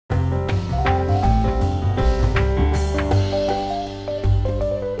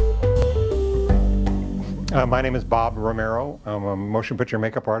My name is Bob Romero. I'm a motion picture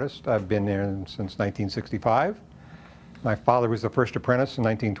makeup artist. I've been there since 1965. My father was the first apprentice in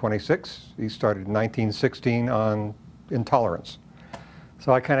 1926. He started in 1916 on Intolerance.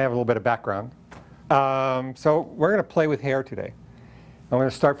 So I kind of have a little bit of background. So we're going to play with hair today. I'm going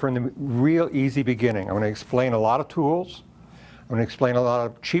to start from the real easy beginning. I'm going to explain a lot of tools. I'm going to explain a lot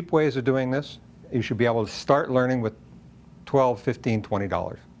of cheap ways of doing this. You should be able to start learning with $12, $15,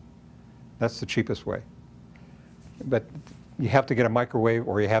 $20. That's the cheapest way. But you have to get a microwave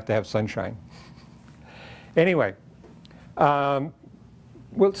or you have to have sunshine. Anyway,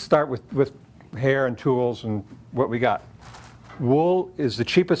 we'll start with hair and tools and what we got. Wool is the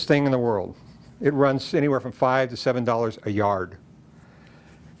cheapest thing in the world. It runs anywhere from $5 to $7 a yard.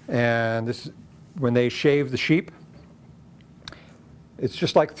 And this, when they shave the sheep, it's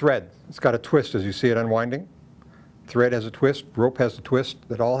just like thread. It's got a twist as you see it unwinding. Thread has a twist, rope has a twist,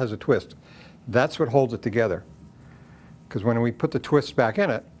 it all has a twist. That's what holds it together. Because when we put the twist back in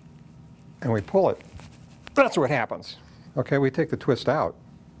it and we pull it, that's what happens. Okay, we take the twist out.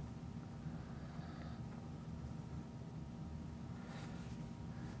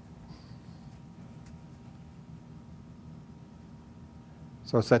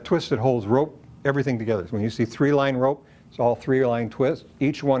 So it's that twist that holds rope, everything together. So when you see three-line rope, it's all three-line twists.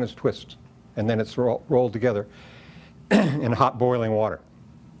 Each one is twist, and then it's rolled together in hot boiling water.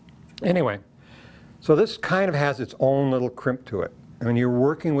 Anyway, so this kind of has its own little crimp to it. And when you're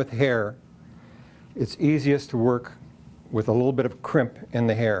working with hair, it's easiest to work with a little bit of crimp in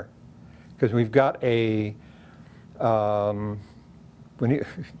the hair. Because we've got a,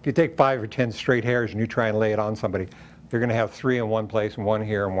 if you take 5 or 10 straight hairs and you try and lay it on somebody, you're going to have 3 in one place and 1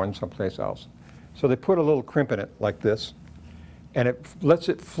 here and 1 someplace else. So they put a little crimp in it like this, and it lets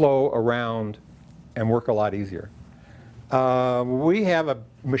it flow around and work a lot easier. We have a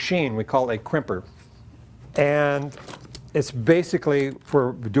machine we call a crimper. And it's basically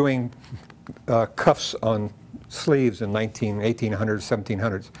for doing cuffs on sleeves in 1800s,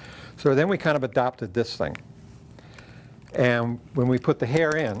 1700s. So then we kind of adopted this thing. And when we put the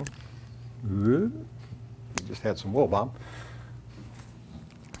hair in, you just had some wool, Bob.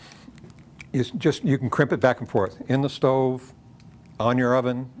 You can crimp it back and forth in the stove, on your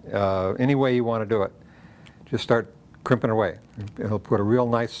oven, any way you want to do it. Just start crimping away. It'll put a real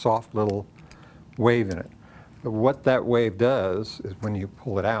nice, soft little wave in it. But what that wave does is when you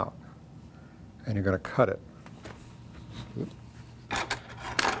pull it out and you're going to cut it.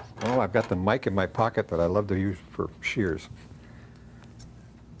 Oh, I've got the mic in my pocket that I love to use for shears.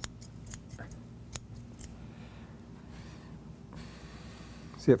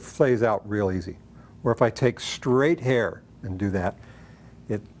 See, it flays out real easy. Or if I take straight hair and do that,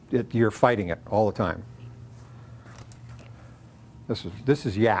 you're fighting it all the time. This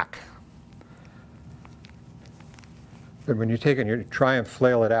is yak. But when you take it and you try and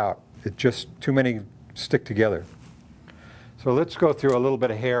flail it out, too many stick together. So let's go through a little bit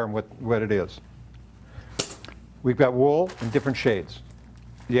of hair and what it is. We've got wool in different shades.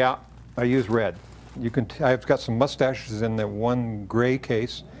 Yeah, I use red. I've got some mustaches in the one gray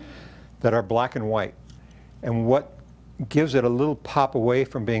case that are black and white. And what gives it a little pop away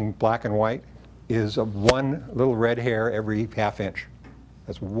from being black and white is one little red hair every ½ inch.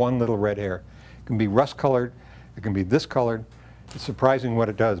 That's one little red hair. It can be rust colored. It can be this colored. It's surprising what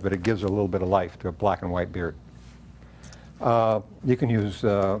it does, but it gives a little bit of life to a black and white beard. You can use,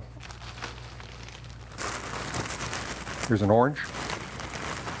 here's an orange.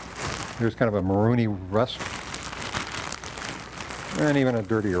 Here's kind of a maroony rust. And even a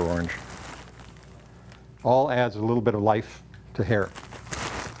dirtier orange. All adds a little bit of life to hair.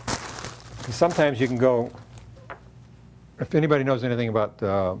 Sometimes you can go, if anybody knows anything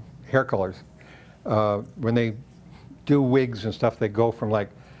about hair colors, when they do wigs and stuff, they go from a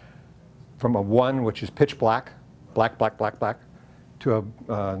 1, which is pitch black, black, to a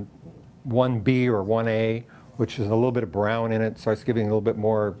 1B or 1A, which is a little bit of brown in it, starts giving a little bit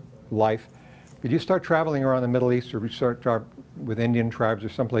more life. But you start traveling around the Middle East, or you start with Indian tribes or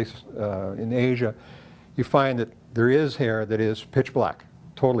someplace in Asia, you find that there is hair that is pitch black,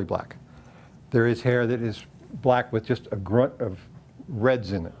 totally black. There is hair that is black with just a grunt of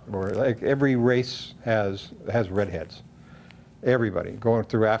reds in it, or like every race has redheads. Everybody, going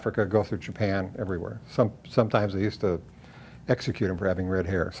through Africa, go through Japan, everywhere. Sometimes they used to execute them for having red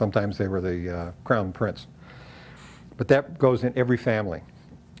hair. Sometimes they were the crown prince. But that goes in every family.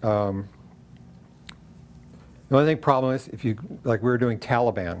 The only problem is like we were doing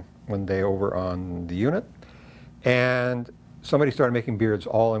Taliban one day over on the unit, and somebody started making beards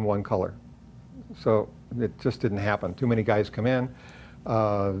all in one color. So it just didn't happen. Too many guys come in,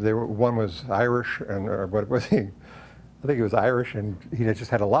 One was Irish, and or what was he? I think he was Irish, and he had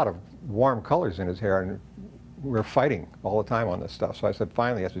just had a lot of warm colors in his hair, and we were fighting all the time on this stuff. So I said,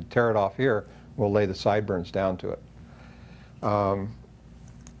 finally, as we tear it off here, we'll lay the sideburns down to it.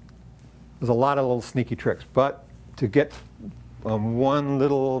 There's a lot of little sneaky tricks, but to get one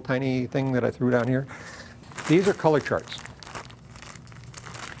little tiny thing that I threw down here, these are color charts.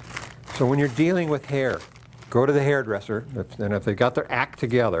 So when you're dealing with hair, go to the hairdresser, and if they got their act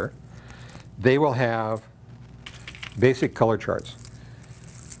together, they will have basic color charts.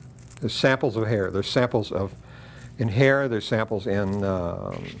 There's samples of hair. There's samples in hair. There's samples in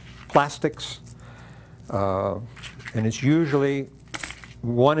plastics. And it's usually,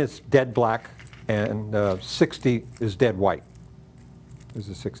 one is dead black and 60 is dead white. This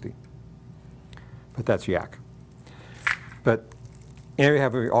is 60. But that's yak. But you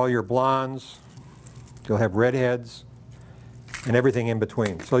have all your blondes. You'll have redheads and everything in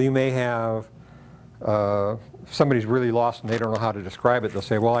between. So you may have somebody's really lost and they don't know how to describe it. They'll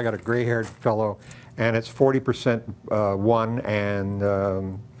say, well, I got a gray-haired fellow and it's 40% one and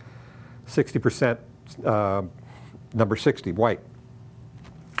 60% number 60, white.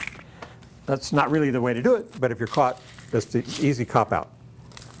 That's not really the way to do it, but if you're caught, that's the easy cop-out.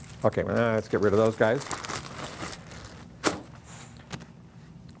 Okay, well, let's get rid of those guys.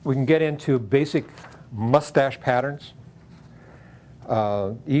 We can get into basic mustache patterns.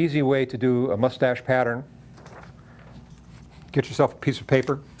 Easy way to do a mustache pattern. Get yourself a piece of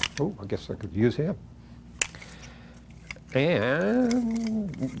paper. Oh, I guess I could use him.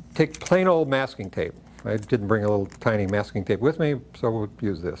 And take plain old masking tape. I didn't bring a little tiny masking tape with me, so we'll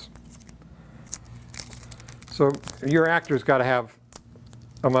use this. So your actor's got to have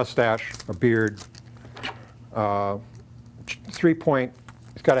a mustache, a beard, 3-point.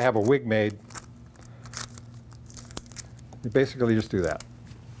 He's got to have a wig made. You basically just do that.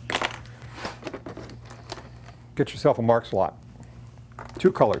 Get yourself a mark slot.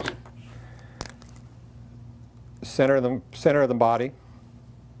 2 colors. Center of the body,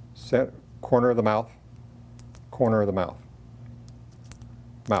 corner of the mouth, corner of the mouth,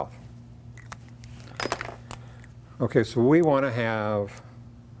 mouth. Okay, so we want to have,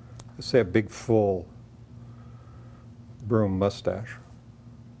 let's say, a big full broom mustache.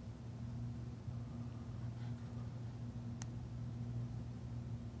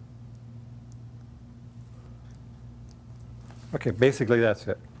 Okay, basically that's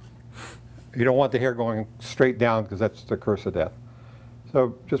it. You don't want the hair going straight down because that's the curse of death.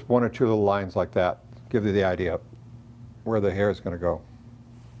 So just 1 or 2 little lines like that give you the idea of where the hair is going to go.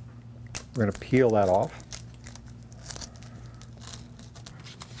 We're going to peel that off.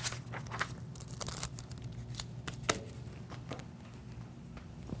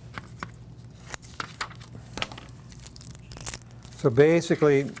 So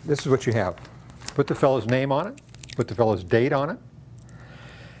basically, this is what you have. Put the fellow's name on it. Put the fellow's date on it.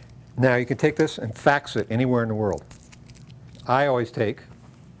 Now you can take this and fax it anywhere in the world. I always take,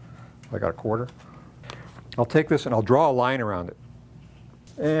 I got a quarter. I'll take this and I'll draw a line around it.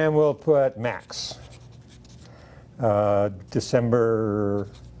 And we'll put max. December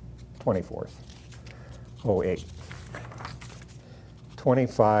 24th, 08.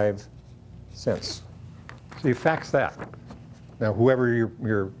 25 cents. So you fax that. Now whoever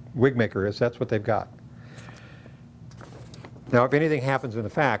your wig maker is, that's what they've got. Now, if anything happens in the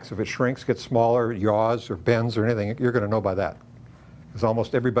fax, if it shrinks, gets smaller, yaws, or bends, or anything, you're going to know by that. Because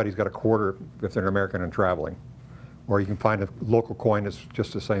almost everybody's got a quarter if they're an American and traveling. Or you can find a local coin that's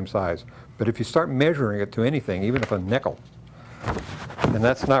just the same size. But if you start measuring it to anything, even if a nickel, and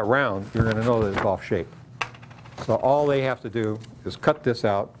that's not round, you're going to know that it's off shape. So all they have to do is cut this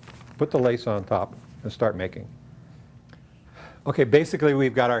out, put the lace on top, and start making. Okay, basically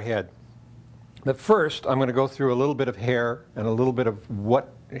we've got our head. But first, I'm going to go through a little bit of hair and a little bit of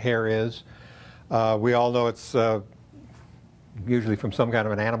what hair is. We all know it's usually from some kind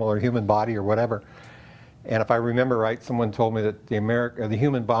of an animal or human body or whatever. And if I remember right, someone told me that the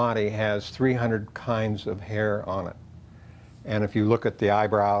human body has 300 kinds of hair on it. And if you look at the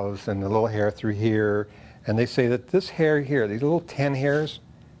eyebrows and the little hair through here, and they say that this hair here, these little 10 hairs,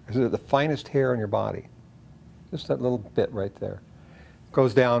 is the finest hair on your body. Just that little bit right there.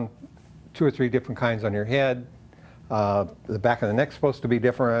 Goes down 2 or 3 different kinds on your head. The back of the neck's supposed to be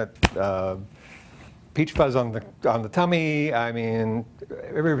different. Peach fuzz on the tummy. I mean,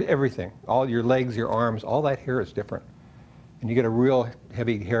 everything. All your legs, your arms, all that hair is different. And you get a real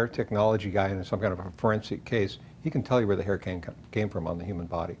heavy hair technology guy in some kind of a forensic case, he can tell you where the hair came from on the human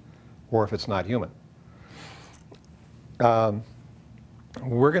body, or if it's not human.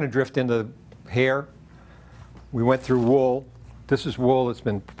 We're going to drift into hair. We went through wool This is wool that's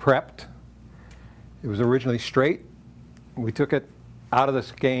been prepped. It was originally straight. We took it out of the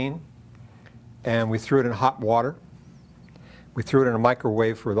skein and we threw it in hot water. We threw it in a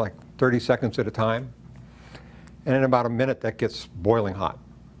microwave for like 30 seconds at a time. And in about a minute, that gets boiling hot.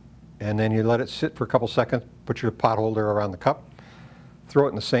 And then you let it sit for a couple seconds, put your pot holder around the cup, throw it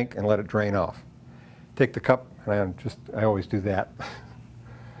in the sink, and let it drain off. Take the cup, and I always do that.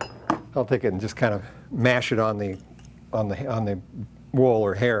 I'll take it and just kind of mash it on the wool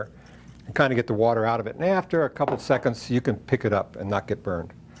or hair and kind of get the water out of it. And after a couple seconds, you can pick it up and not get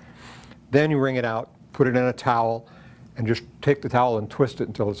burned. Then you wring it out, put it in a towel, and just take the towel and twist it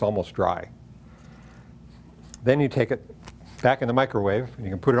until it's almost dry. Then you take it back in the microwave, and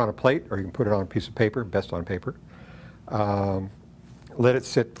you can put it on a plate or you can put it on a piece of paper, best on paper. Let it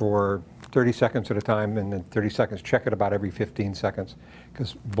sit for 30 seconds at a time, and then 30 seconds, check it about every 15 seconds,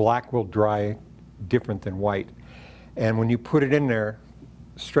 because black will dry different than white. And when you put it in there,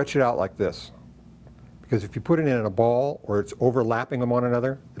 stretch it out like this. Because if you put it in a ball or it's overlapping on one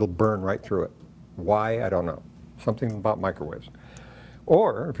another, it'll burn right through it. Why? I don't know. Something about microwaves.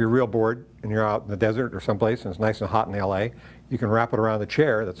 Or if you're real bored and you're out in the desert or someplace and it's nice and hot in LA, you can wrap it around the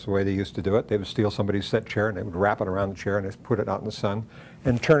chair. That's the way they used to do it. They would steal somebody's set chair and they would wrap it around the chair and just put it out in the sun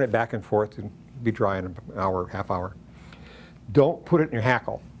and turn it back and forth and be dry in an hour, half hour. Don't put it in your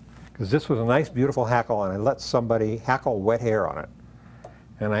hackle, because this was a nice, beautiful hackle, and I let somebody hackle wet hair on it.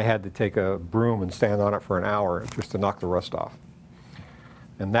 And I had to take a broom and stand on it for an hour just to knock the rust off.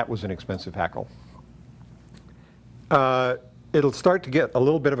 And that was an expensive hackle. It'll start to get a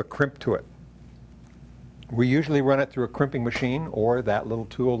little bit of a crimp to it. We usually run it through a crimping machine or that little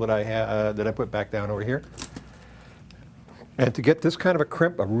tool that I put back down over here. And to get this kind of a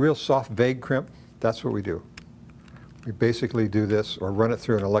crimp, a real soft, vague crimp, that's what we do. We basically do this or run it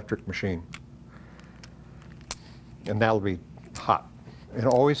through an electric machine. And that'll be hot. And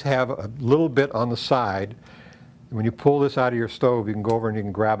always have a little bit on the side. When you pull this out of your stove, you can go over and you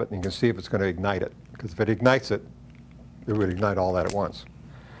can grab it and you can see if it's going to ignite it. Because if it ignites it, it would ignite all that at once.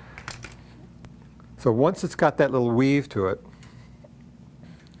 So once it's got that little weave to it,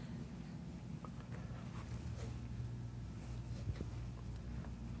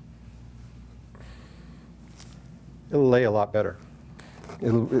 it'll lay a lot better.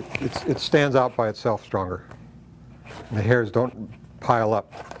 It stands out by itself stronger. And the hairs don't pile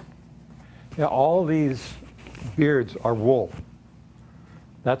up. Yeah, all these beards are wool.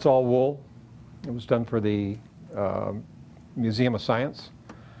 That's all wool. It was done for the Museum of Science,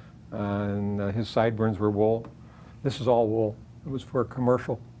 and his sideburns were wool. This is all wool. It was for a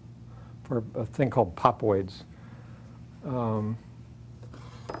commercial, for a thing called Popoids.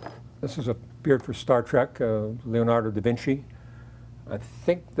 This is a beard for Star Trek, Leonardo da Vinci. I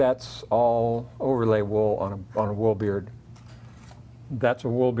think that's all overlay wool on a wool beard. That's a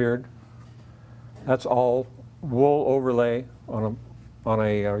wool beard. That's all wool overlay on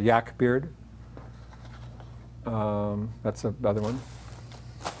a yak beard. That's the other one.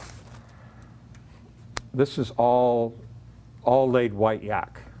 This is all laid white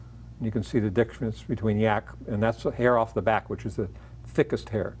yak. You can see the difference between yak, and that's the hair off the back, which is the thickest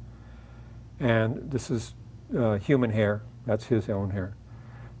hair. And this is human hair. That's his own hair.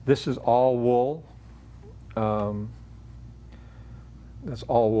 This is all wool. That's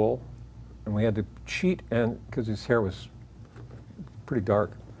all wool. And we had to cheat, and because his hair was pretty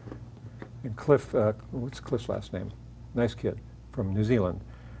dark. And Cliff, what's Cliff's last name? Nice kid from New Zealand.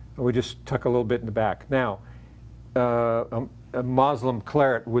 And we just tuck a little bit in the back. Now, a Muslim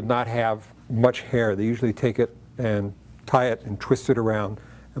cleric would not have much hair. They usually take it and tie it and twist it around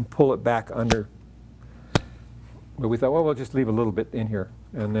and pull it back under. But we thought, well, we'll just leave a little bit in here.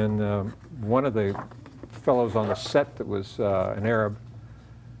 And then one of the fellows on the set that was an Arab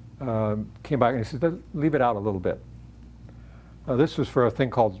came back and he said, leave it out a little bit. This was for a thing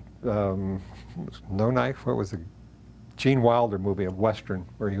called No Knife. What was the Gene Wilder movie, a Western,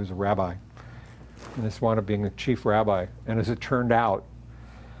 where he was a rabbi. And this wound up being a chief rabbi. And as it turned out,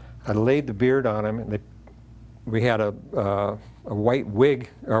 I laid the beard on him, and we had a white wig,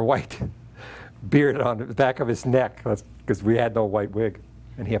 or white beard on the back of his neck, because we had no white wig.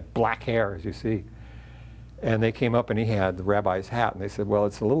 And he had black hair, as you see. And they came up and he had the rabbi's hat. And they said, well,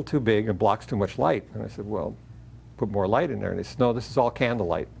 it's a little too big and blocks too much light. And I said, well, put more light in there. And they said, no, this is all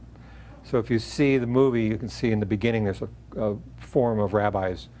candlelight. So if you see the movie, you can see in the beginning there's a form of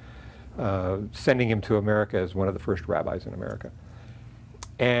rabbis sending him to America as one of the first rabbis in America.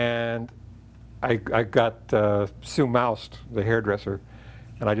 And I got Sue Moust, the hairdresser,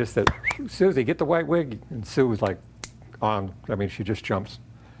 and I just said, Susie, get the white wig. And Sue was like on, I mean, she just jumps.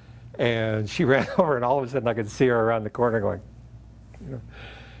 And she ran over, and all of a sudden I could see her around the corner going, You know?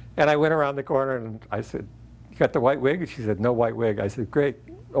 And I went around the corner and I said, "You got the white wig?" And she said, "No white wig." I said, "Great,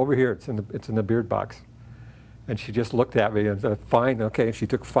 over here, it's in the beard box." And she just looked at me and said, "Fine, okay." And she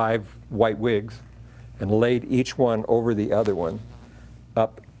took 5 white wigs and laid each one over the other one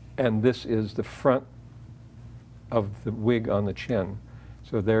up. And this is the front of the wig on the chin.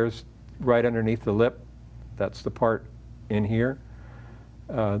 So there's right underneath the lip, that's the part in here.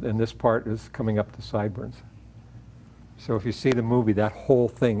 And this part is coming up the sideburns. So if you see the movie, that whole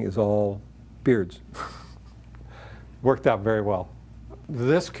thing is all beards. Worked out very well.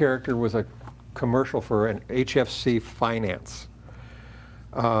 This character was a commercial for an HFC Finance.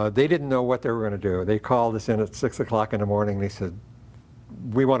 They didn't know what they were going to do. They called us in at 6 o'clock in the morning. They said,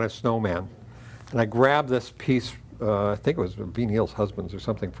 "We want a snowman." And I grabbed this piece, I think it was V. Neil's husband's or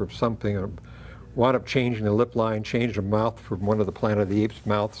something, for something, and wound up changing the lip line, changed the mouth from one of the Planet of the Apes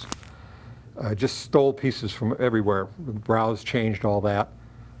mouths. I just stole pieces from everywhere. The brows changed, all that.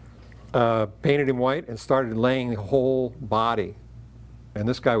 Painted him white and started laying the whole body. And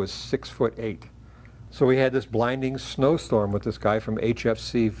this guy was 6'8". So we had this blinding snowstorm with this guy from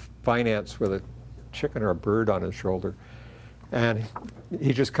HFC Finance with a chicken or a bird on his shoulder. And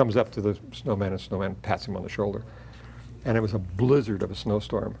he just comes up to the snowman, and snowman pats him on the shoulder. And it was a blizzard of a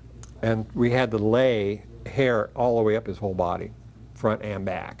snowstorm. And we had to lay hair all the way up his whole body, front and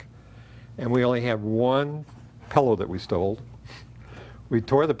back. And we only had one pillow that we stole. We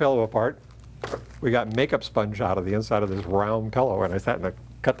tore the pillow apart. We got makeup sponge out of the inside of this round pillow, and I sat and I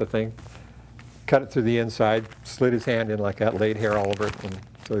cut the thing, cut it through the inside, slid his hand in like that, laid hair all over it, and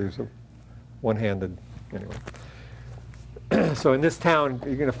so he was a one-handed, anyway. So in this town,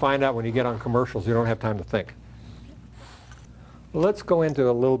 you're going to find out when you get on commercials, you don't have time to think. Let's go into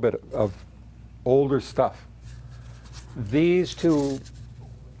a little bit of older stuff. These 2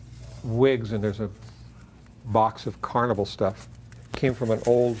 wigs, and there's a box of carnival stuff, came from an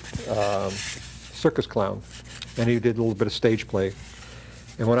old circus clown, and he did a little bit of stage play.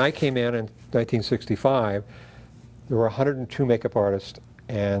 And when I came in 1965, there were 102 makeup artists,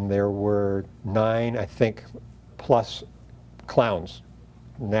 and there were 9, I think, plus clowns.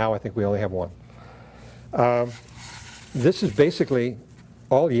 Now I think we only have 1. This is basically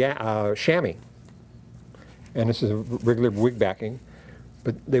all chamois, and this is a regular wig backing.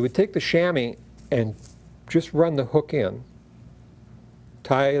 But they would take the chamois and just run the hook in,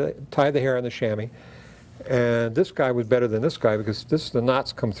 tie the hair on the chamois, and this guy was better than this guy because the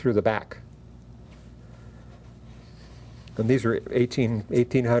knots come through the back. And these are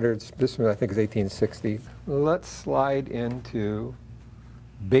 1800s. This one I think is 1860. Let's slide into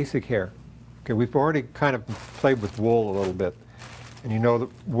basic hair. Okay, we've already kind of played with wool a little bit. And you know that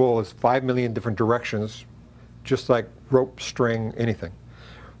wool is 5 million different directions, just like rope, string, anything.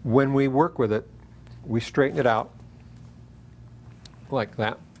 When we work with it, we straighten it out like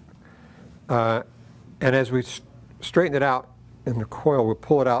that. And as we straighten it out in the coil, we'll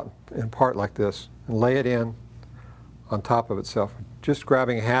pull it out in part like this and lay it in on top of itself, just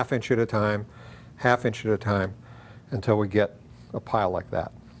grabbing a ½ inch at a time, ½ inch at a time, until we get a pile like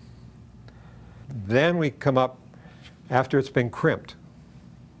that. Then we come up after it's been crimped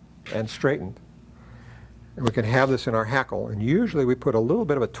and straightened. And we can have this in our hackle, and usually we put a little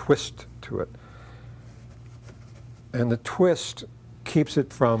bit of a twist to it. And the twist keeps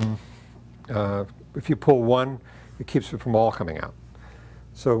it from, if you pull one, it keeps it from all coming out.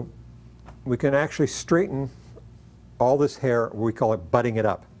 So we can actually straighten all this hair, we call it butting it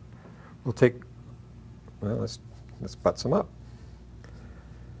up. We'll take, well, let's butt some up.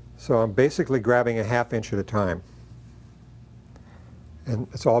 So I'm basically grabbing a ½ inch at a time. And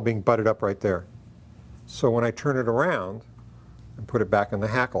it's all being butted up right there. So when I turn it around and put it back in the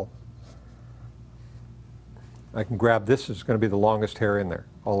hackle, I can grab this, it's going to be the longest hair in there,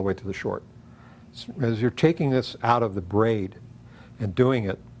 all the way to the short. As you're taking this out of the braid and doing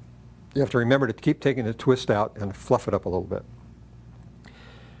it, you have to remember to keep taking the twist out and fluff it up a little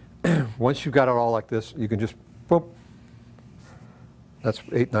bit. Once you've got it all like this, you can just, boom. That's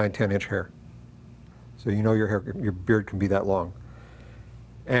 8, 9, 10 inch hair. So you know your beard can be that long.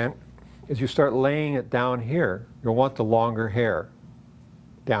 And as you start laying it down here, you'll want the longer hair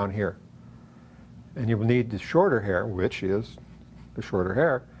down here. And you will need the shorter hair, which is the shorter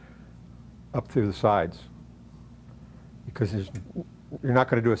hair, up through the sides. Because you're not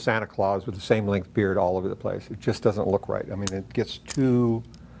going to do a Santa Claus with the same length beard all over the place. It just doesn't look right. I mean, it gets too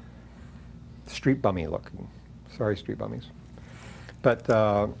street bummy looking. Sorry, street bummies. But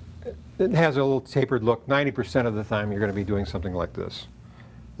it has a little tapered look. 90% of the time you're going to be doing something like this.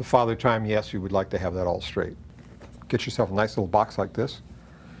 The father time, yes, you would like to have that all straight. Get yourself a nice little box like this,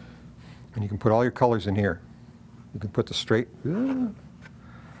 and you can put all your colors in here. You can put the straight, I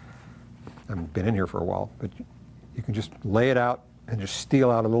haven't been in here for a while, but you can just lay it out and just steal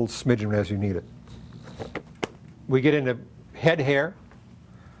out a little smidgen as you need it. We get into head hair.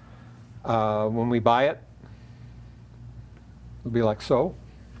 When we buy it, it'll be like so.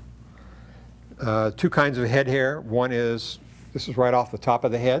 Two kinds of head hair. One is, this is right off the top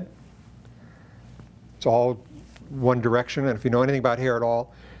of the head. It's all one direction, and if you know anything about hair at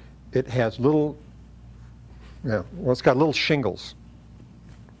all, it has little, well, it's got little shingles.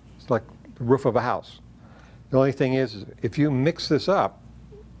 It's like the roof of a house. The only thing is if you mix this up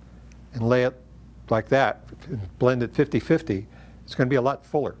and lay it like that, blend it 50-50, it's going to be a lot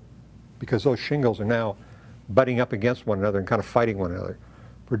fuller because those shingles are now butting up against one another and kind of fighting one another.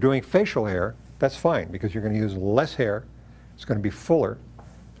 For doing facial hair, that's fine because you're going to use less hair, it's going to be fuller,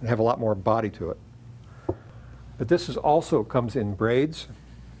 and have a lot more body to it. But this is also comes in braids.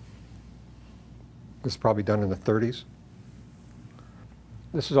 This is probably done in the 30s.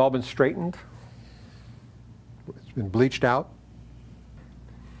 This has all been straightened. It's been bleached out.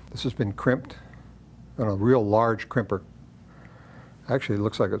 This has been crimped on a real large crimper. Actually, it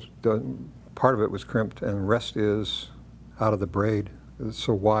looks like it's done, part of it was crimped and the rest is out of the braid. It's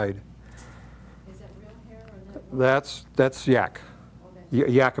so wide. Is that real hair or that? That's yak. Oh, that's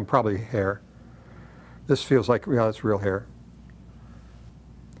Yak and probably hair. This feels like, yeah, that's real hair.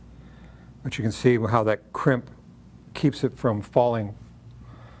 But you can see how that crimp keeps it from falling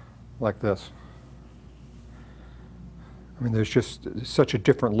like this. I mean, there's just such a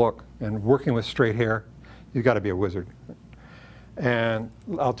different look. And working with straight hair, you've got to be a wizard. And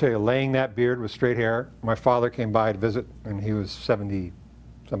I'll tell you, laying that beard with straight hair, my father came by to visit, and he was 70,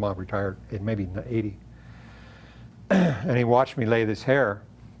 some odd retired, maybe 80. And he watched me lay this hair.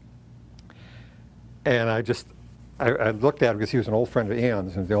 And I looked at him because he was an old friend of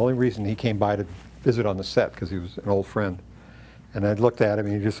Ian's, and the only reason he came by to visit on the set because he was an old friend. And I looked at him,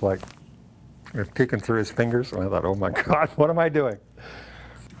 and he just like, peeking through his fingers, and I thought, oh my God, what am I doing?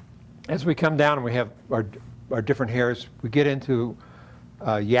 As we come down and we have our different hairs, we get into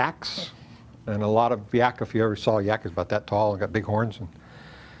yaks, and a lot of yak, if you ever saw a yak, is about that tall and got big horns. And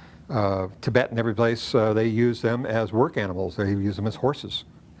Tibet and every place, they use them as work animals. They use them as horses.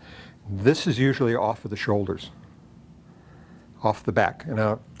 This is usually off of the shoulders, off the back. And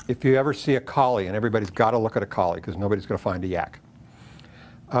now, if you ever see a collie, and everybody's got to look at a collie because nobody's going to find a yak.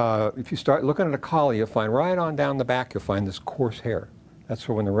 If you start looking at a collie, you'll find right on down the back, you'll find this coarse hair. That's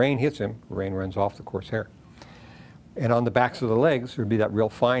where when the rain hits him, the rain runs off the coarse hair. And on the backs of the legs, there'd be that real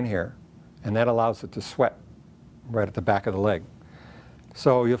fine hair, and that allows it to sweat right at the back of the leg.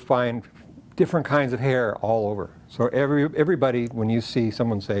 So you'll find different kinds of hair all over. So everybody, when you see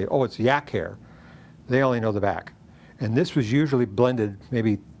someone say, oh, it's yak hair, they only know the back. And this was usually blended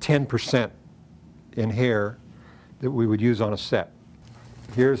maybe 10% in hair that we would use on a set.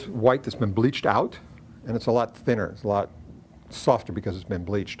 Here's white that's been bleached out, and it's a lot thinner. It's a lot softer because it's been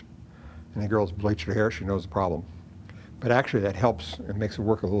bleached. And the girl's bleached her hair, she knows the problem. But actually that helps and makes it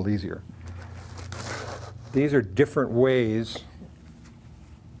work a little easier. These are different ways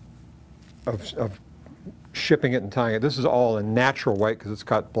of shipping it and tying it. This is all in natural white because it's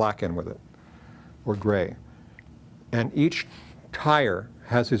got black in with it, or gray. And each tyer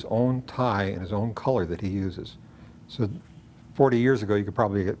has his own tie and his own color that he uses. So 40 years ago, you could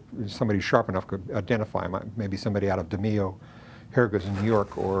probably get somebody sharp enough could identify him. Maybe somebody out of DeMio Hair Goods in New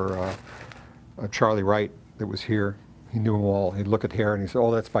York, or Charlie Wright that was here. He knew them all. He'd look at hair and he'd say,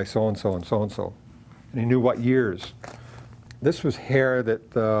 oh, that's by so-and-so and so-and-so. And he knew what years. This was hair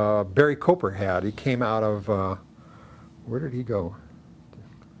that Barry Coper had. He came out of, where did he go?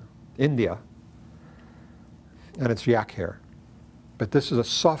 India. And it's yak hair. But this is a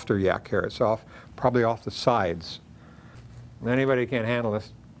softer yak hair. It's probably off the sides. Anybody who can't handle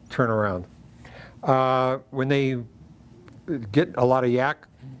this, turn around. When they get a lot of yak,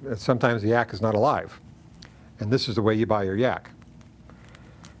 sometimes the yak is not alive. And this is the way you buy your yak,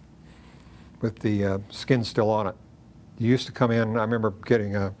 with the skin still on it. You used to come in, I remember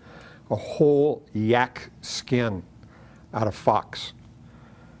getting a whole yak skin out of fox.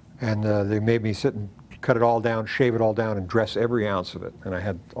 And they made me sit and cut it all down, shave it all down, and dress every ounce of it. And I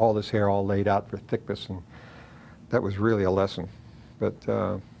had all this hair all laid out for thickness, and that was really a lesson. But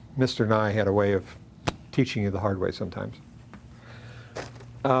Mr. Nye had a way of teaching you the hard way sometimes.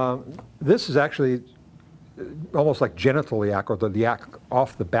 This is actually almost like genital yak, or the yak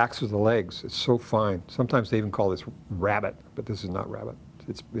off the backs of the legs. It's so fine. Sometimes they even call this rabbit, but this is not rabbit.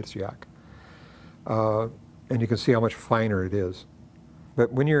 It's yak. And you can see how much finer it is.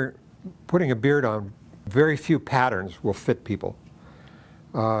 But when you're putting a beard on, very few patterns will fit people.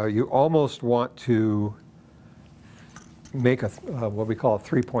 You almost want to make a what we call a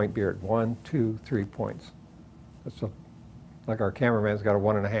 3-point beard. 1, 2, 3 points. That's like our cameraman's got a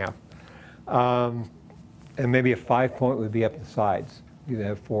 1.5. And maybe a 5-point would be up the sides. You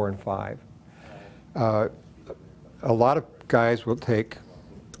have 4 and 5. A lot of guys will take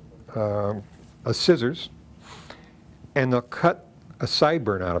a scissors and they'll cut a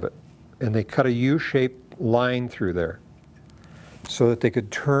sideburn out of it, and they cut a U-shaped line through there so that they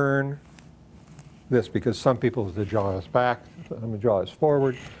could turn this, because some people's the jaw is back, some the jaw is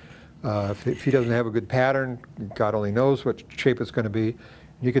forward. If he doesn't have a good pattern, God only knows what shape it's going to be.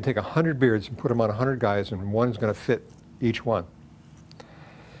 You could take 100 beards and put them on 100 guys, and one's going to fit each one.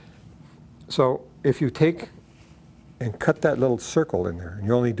 So if you take and cut that little circle in there, and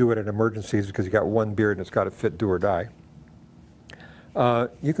you only do it in emergencies because you got one beard and it's got to fit, do or die,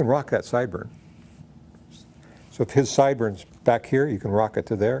 you can rock that sideburn. So if his sideburn's back here, you can rock it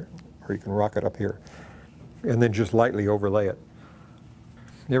to there, or you can rock it up here, and then just lightly overlay it.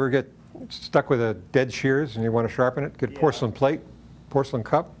 You ever get stuck with a dead shears and you want to sharpen it? Get a porcelain plate, porcelain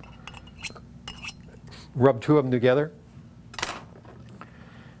cup, rub 2 of them together.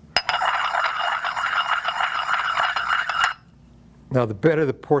 Now, the better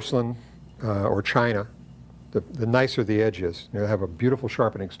the porcelain or china, the nicer the edge is. You'll have a beautiful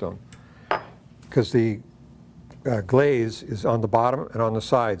sharpening stone, because the glaze is on the bottom and on the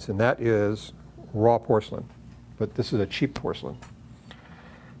sides, and that is raw porcelain. But this is a cheap porcelain.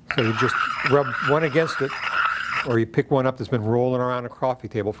 So you just rub one against it, or you pick one up that's been rolling around a coffee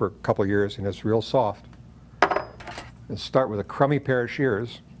table for a couple of years and it's real soft. And start with a crummy pair of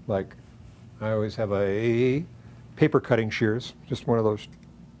shears, like I always have a paper cutting shears, just one of those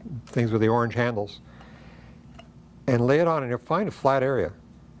things with the orange handles, and lay it on, and you'll find a flat area.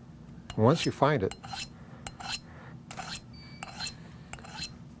 And once you find it,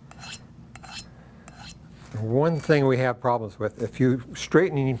 one thing we have problems with, if you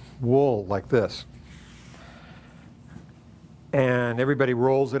straighten wool like this, and everybody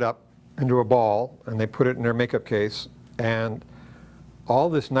rolls it up into a ball, and they put it in their makeup case, and all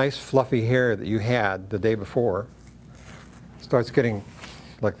this nice fluffy hair that you had the day before starts getting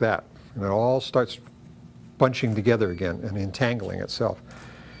like that, and it all starts bunching together again and entangling itself,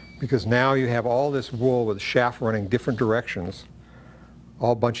 because now you have all this wool with the shaft running different directions,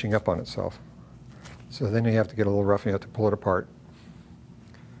 all bunching up on itself. So then you have to get a little rough and you have to pull it apart.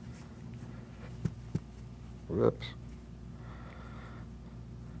 Whoops.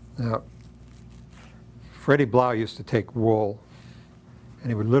 Now, Freddie Blau used to take wool and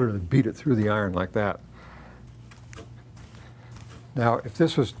he would literally beat it through the iron like that. Now, if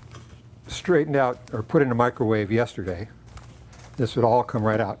this was straightened out or put in a microwave yesterday, this would all come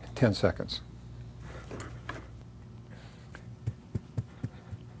right out in 10 seconds.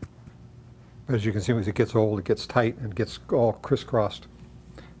 But as you can see, as it gets old, it gets tight and gets all crisscrossed.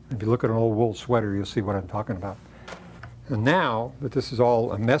 If you look at an old wool sweater, you'll see what I'm talking about. And now that this is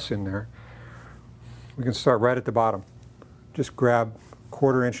all a mess in there, we can start right at the bottom. Just grab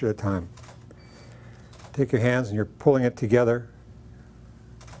 1/4 inch at a time. Take your hands and you're pulling it together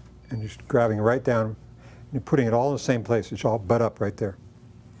and just grabbing right down. And you're putting it all in the same place. It's all butt up right there.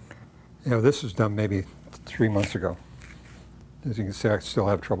 You know, this was done maybe 3 months ago. As you can see, I still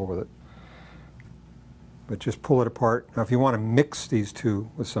have trouble with it. But just pull it apart. Now, if you want to mix these two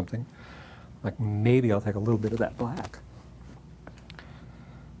with something, like maybe I'll take a little bit of that black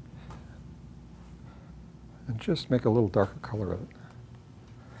and just make a little darker color of it.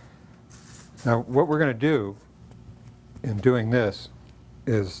 Now, what we're going to do in doing this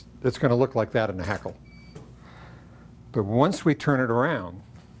is it's going to look like that in the hackle. But once we turn it around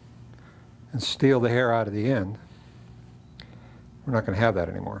and steal the hair out of the end, we're not going to have that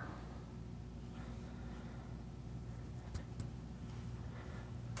anymore.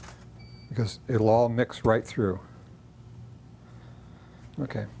 Because it'll all mix right through.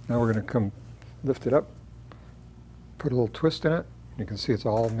 Okay, now we're going to come lift it up, put a little twist in it. You can see it's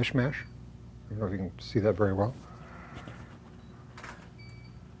all mishmash. I don't know if you can see that very well.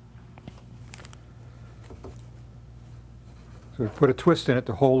 So we put a twist in it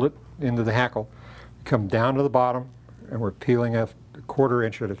to hold it into the hackle. We come down to the bottom, and we're peeling a 1/4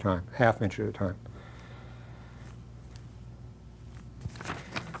 inch at a time, 1/2 inch at a time.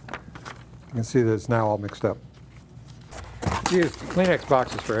 You can see that it's now all mixed up. Use Kleenex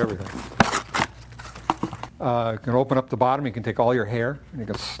boxes for everything. You can open up the bottom, you can take all your hair, and you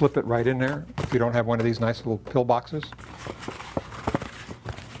can slip it right in there if you don't have one of these nice little pill boxes.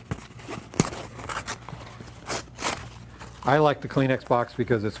 I like the Kleenex box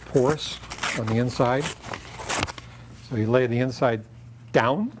because it's porous on the inside. So you lay the inside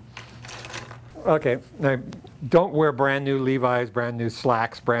down. Okay, now don't wear brand new Levi's, brand new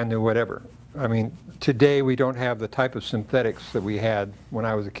slacks, brand new whatever. I mean, today we don't have the type of synthetics that we had when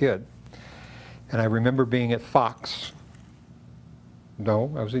I was a kid. And I remember being at Fox.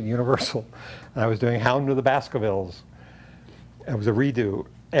 No, I was at Universal. And I was doing Hound of the Baskervilles. It was a redo.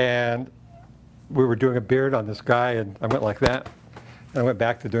 And we were doing a beard on this guy, and I went like that. And I went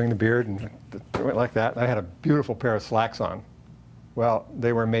back to doing the beard, and I went like that. And I had a beautiful pair of slacks on. Well,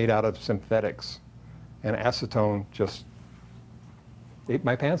 they were made out of synthetics. And acetone just ate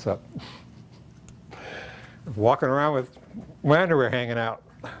my pants up. Walking around with my underwear hanging out.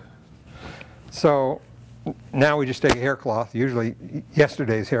 So now we just take a hair cloth, usually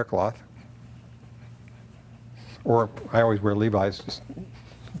yesterday's hair cloth. Or I always wear Levi's just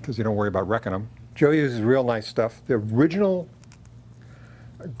because you don't worry about wrecking them. Joe uses real nice stuff. The original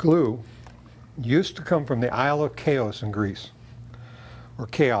glue used to come from the Isle of Chaos in Greece. Or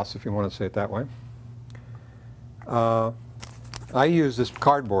Chaos, if you want to say it that way. I use this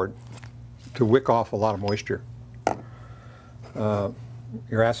cardboard to wick off a lot of moisture. Your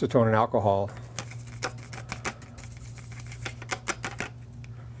acetone and alcohol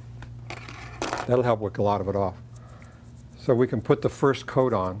that'll help wick a lot of it off. So we can put the first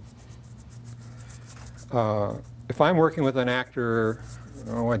coat on. If I'm working with an actor,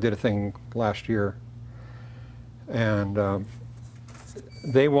 I did a thing last year, and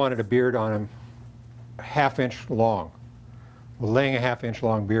they wanted a beard on him ½ inch long. Well, laying a ½ inch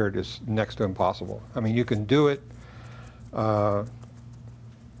long beard is next to impossible. I mean, you can do it.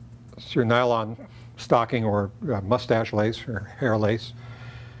 It's your nylon stocking or mustache lace or hair lace.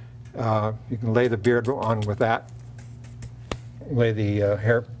 You can lay the beard on with that. Lay the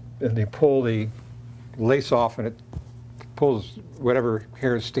hair, and they pull the lace off, and it pulls whatever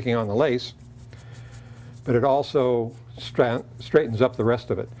hair is sticking on the lace. But it also straightens up the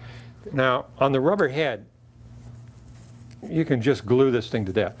rest of it. Now, on the rubber head, you can just glue this thing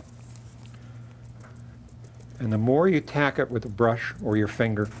to death. And the more you tack it with a brush or your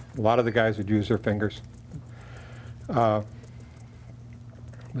finger, a lot of the guys would use their fingers. But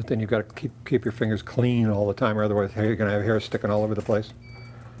then you've got to keep your fingers clean all the time, or otherwise you're going to have hair sticking all over the place.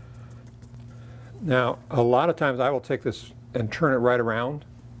 Now, a lot of times I will take this and turn it right around,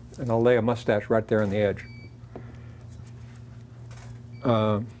 and I'll lay a mustache right there on the edge.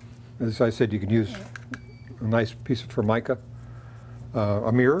 As I said, you can use a nice piece of Formica,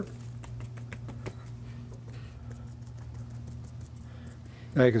 a mirror.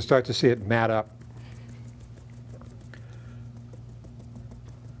 Now you can start to see it mat up.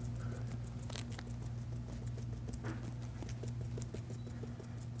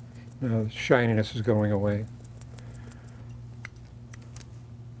 Now the shininess is going away.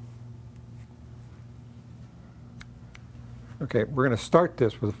 Okay, we're going to start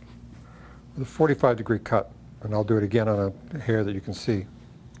this with a 45-degree cut, and I'll do it again on a hair that you can see.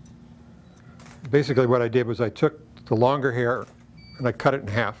 Basically what I did was I took the longer hair and I cut it in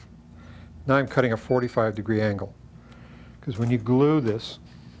half. Now I'm cutting a 45-degree angle, because when you glue this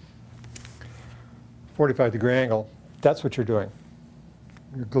 45-degree angle, that's what you're doing.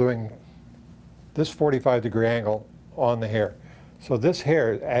 You're gluing this 45-degree angle on the hair. So this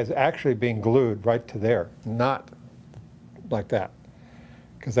hair is actually being glued right to there, not like that,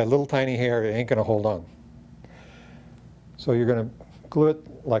 because that little tiny hair ain't going to hold on. So you're going to glue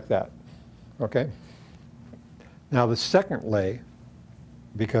it like that, okay? Now the second lay,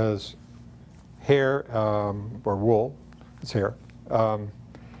 because hair or wool, it's hair,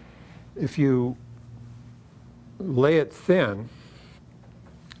 if you lay it thin,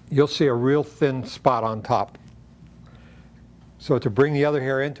 you'll see a real thin spot on top. So to bring the other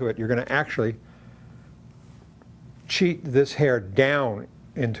hair into it, you're going to actually cheat this hair down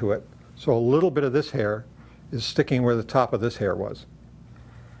into it. So a little bit of this hair is sticking where the top of this hair was.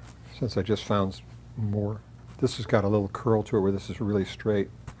 Since I just found more. This has got a little curl to it where this is really straight.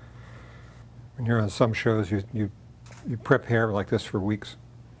 When you're on some shows, you prep hair like this for weeks.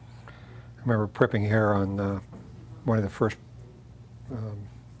 I remember prepping hair on one of the first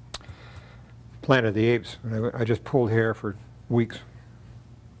Planet of the Apes, and I just pulled hair for weeks.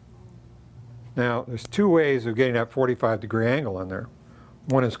 Now, there's two ways of getting that 45-degree angle on there.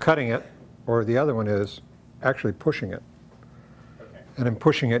 One is cutting it, or the other one is actually pushing it. Okay. And in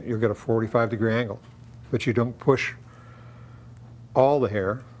pushing it, you'll get a 45-degree angle. But you don't push all the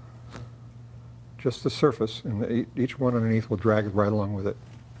hair, just the surface, and each one underneath will drag it right along with it.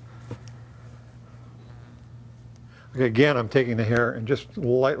 Okay, again, I'm taking the hair and just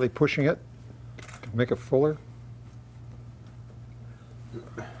lightly pushing it to make it fuller.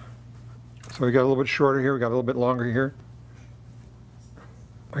 So we got a little bit shorter here, we got a little bit longer here.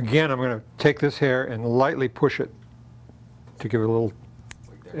 again, I'm going to take this hair and lightly push it to give it a little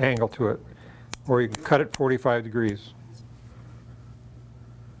angle to it. Or you can cut it 45 degrees.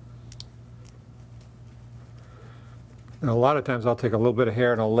 Now, a lot of times I'll take a little bit of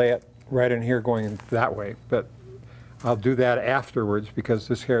hair and I'll lay it right in here going that way, but I'll do that afterwards because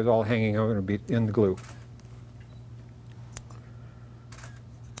this hair is all hanging out and it'll be in the glue.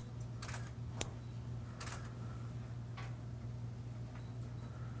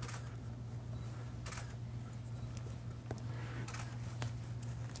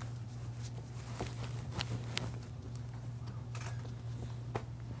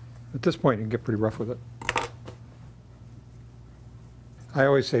 At this point, you can get pretty rough with it. I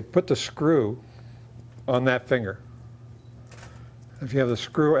always say put the screw on that finger. If you have the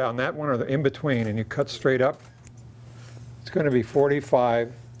screw on that one or the in between and you cut straight up, it's going to be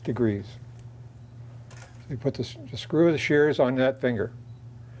 45 degrees. So you put the screw of the shears on that finger.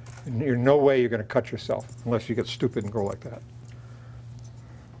 And there's no way you're going to cut yourself unless you get stupid and go like that.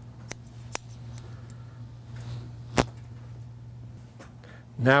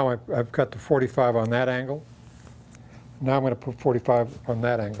 Now I've got the 45 on that angle. Now I'm going to put 45 on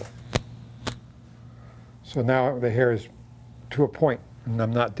that angle. So now the hair is to a point, and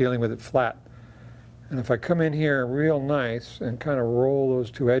I'm not dealing with it flat. And if I come in here real nice and kind of roll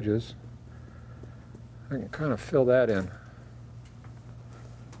those two edges, I can kind of fill that in.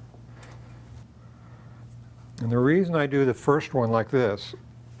 And the reason I do the first one like this,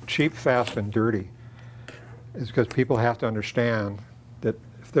 cheap, fast, and dirty, is because people have to understand that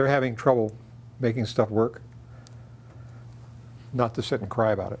if they're having trouble making stuff work, not to sit and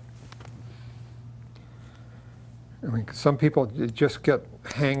cry about it. I mean, some people just get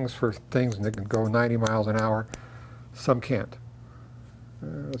hangs for things and they can go 90 miles an hour. Some can't.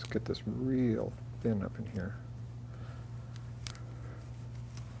 Let's get this real thin up in here.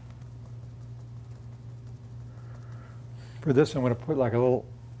 For this, I'm going to put like a little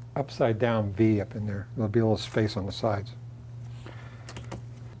upside down V up in there. There'll be a little space on the sides.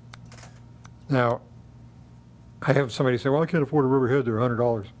 Now, I have somebody say, well, I can't afford a rubber head, they're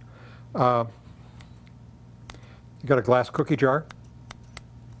 $100. You got a glass cookie jar.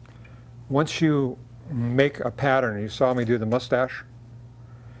 Once you make a pattern, you saw me do the mustache,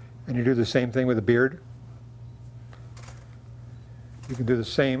 and you do the same thing with the beard, you can do the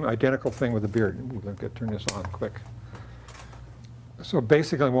same identical thing with the beard. Ooh, let me turn this on quick. So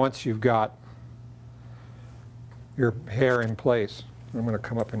basically, once you've got your hair in place, I'm going to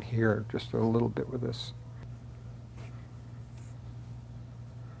come up in here just a little bit with this.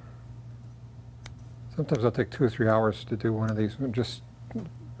 Sometimes I'll take 2 or 3 hours to do one of these and just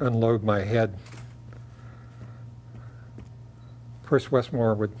unload my head. Percy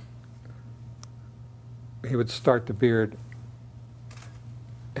Westmore would start the beard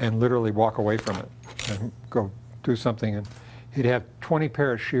and literally walk away from it and go do something, and he'd have 20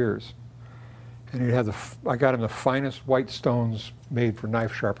 pair of shears, and he'd have I got him the finest white stones made for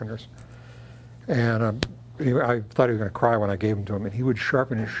knife sharpeners, and I thought he was going to cry when I gave them to him, and he would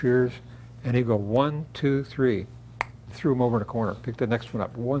sharpen his shears. And he'd go 1, 2, 3, threw him over in a corner, picked the next one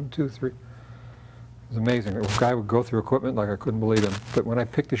up, 1, 2, 3. It was amazing. The guy would go through equipment like I couldn't believe him. But when I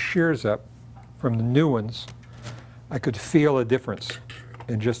picked the shears up from the new ones, I could feel a difference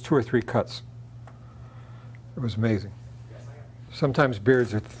in just 2 or 3 cuts. It was amazing. Sometimes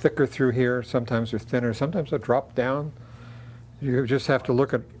beards are thicker through here, sometimes they're thinner, sometimes they drop down. You just have to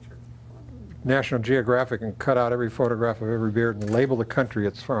look at National Geographic and cut out every photograph of every beard and label the country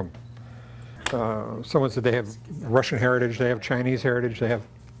it's from. Someone said they have Russian heritage, they have Chinese heritage, they have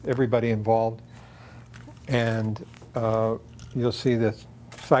everybody involved. And you'll see that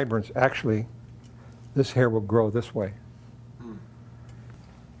sideburns, actually, this hair will grow this way.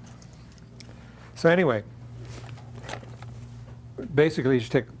 So anyway, basically you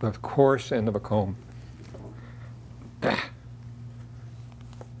just take the coarse end of a comb.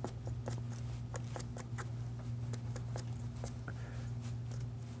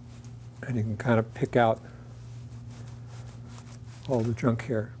 And you can kind of pick out all the junk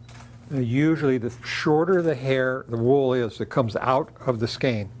hair. Now, usually the shorter the hair, the wool is that comes out of the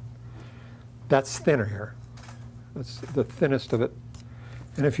skein, that's thinner hair. That's the thinnest of it.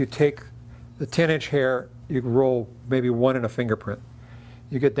 And if you take the 10-inch hair, you can roll maybe 1 in a fingerprint.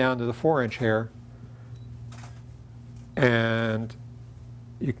 You get down to the 4-inch hair, and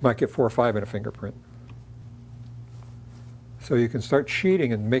you might get 4 or 5 in a fingerprint. So you can start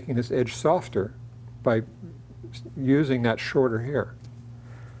sheeting and making this edge softer by using that shorter hair.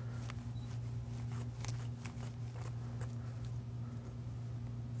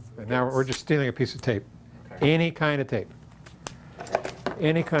 And now we're just stealing a piece of tape. Okay. Any kind of tape.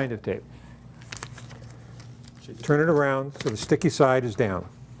 Any kind of tape. Turn it around so the sticky side is down.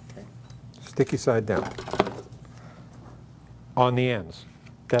 Sticky side down. On the ends.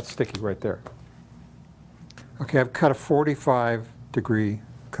 That's sticky right there. Okay, I've cut a 45-degree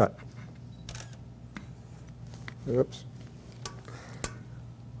cut. Oops.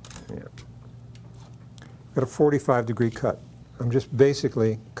 Yeah. Got a 45-degree cut. I'm just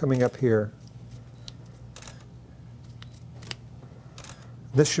basically coming up here.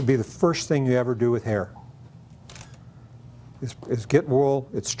 This should be the first thing you ever do with hair. Is get wool.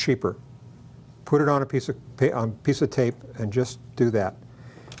 It's cheaper. Put it on a piece of tape and just do that.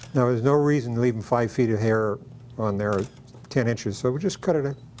 Now there's no reason leaving 5 feet of hair on there, or 10 inches. So we just cut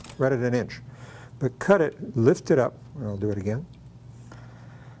it right at an inch. But cut it, lift it up. I'll do it again.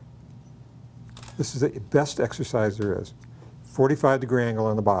 This is the best exercise there is. 45-degree angle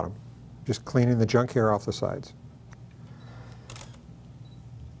on the bottom, just cleaning the junk hair off the sides.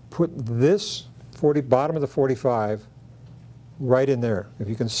 Put this bottom of the 45 right in there. If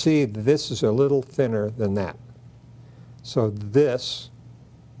you can see, this is a little thinner than that. So this,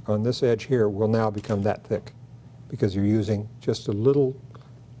 on this edge here, will now become that thick because you're using just a little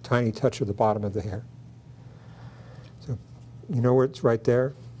tiny touch of the bottom of the hair. So you know where it's right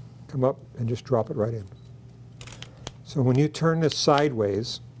there? Come up and just drop it right in. So when you turn this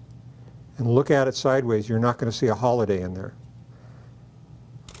sideways and look at it sideways, you're not going to see a holiday in there.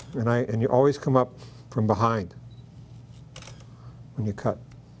 And you always come up from behind when you cut.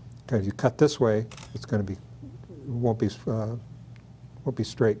 Because if you cut this way, it's going to be won't be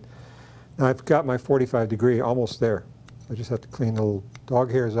straight. Now I've got my 45-degree almost there. I just have to clean the little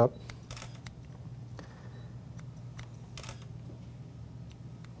dog hairs up.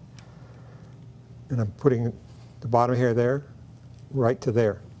 And I'm putting the bottom hair there, right to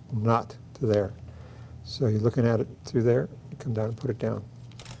there, not to there. So you're looking at it through there, you come down and put it down.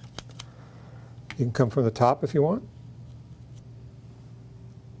 You can come from the top if you want.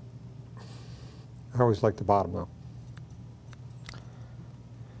 I always like the bottom though.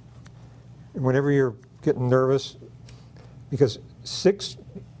 And whenever you're getting nervous, because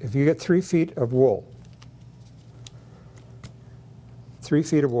if you get 3 feet of wool, 3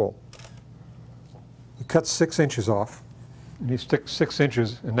 feet of wool, you cut 6 inches off, and you stick 6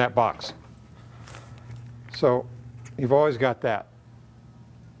 inches in that box. So you've always got that.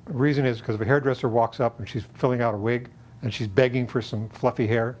 The reason is because if a hairdresser walks up and she's filling out a wig and she's begging for some fluffy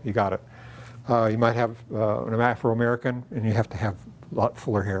hair, you got it. You might have an Afro-American and you have to have a lot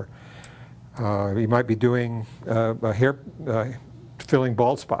fuller hair. You might be doing filling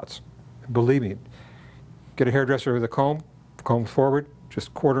bald spots. Believe me, get a hairdresser with a comb forward,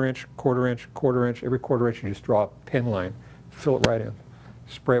 just quarter inch, quarter inch, quarter inch. Every quarter inch you just draw a pin line, fill it right in.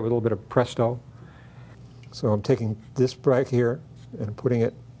 Spray it with a little bit of Presto. So I'm taking this right here and putting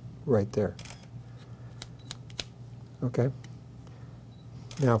it right there. Okay.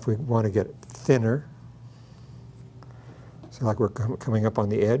 Now if we want to get it thinner, so like we're coming up on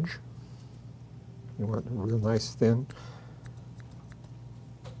the edge, you want a real nice thin,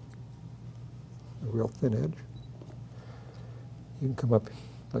 a real thin edge. You can come up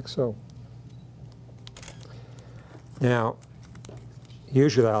like so. Now,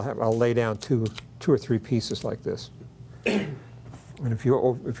 usually I'll lay down two or three pieces like this. And if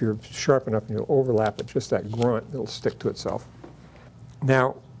you're sharp enough and you'll overlap it, just that grunt, it'll stick to itself.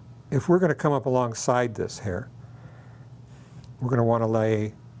 Now, if we're going to come up alongside this hair, we're going to want to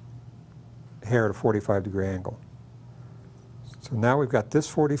lay hair at a 45-degree angle. So now we've got this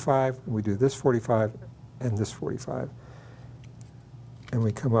 45, and we do this 45 and this 45. And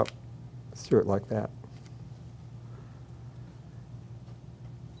we come up through it like that.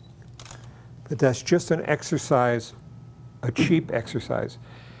 But that's just an exercise, a cheap exercise.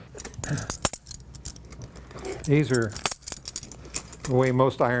 These are the way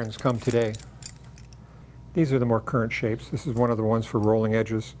most irons come today. These are the more current shapes. This is one of the ones for rolling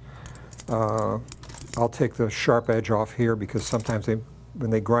edges. I'll take the sharp edge off here because sometimes when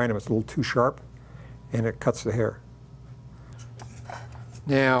they grind them, it's a little too sharp and it cuts the hair.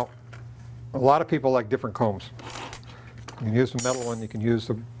 Now, a lot of people like different combs. You can use the metal one, you can use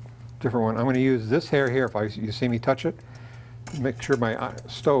the different one. I'm going to use this hair here if you see me touch it. Make sure my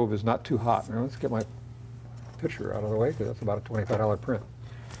stove is not too hot. Now let's get my picture out of the way because that's about a $25 print.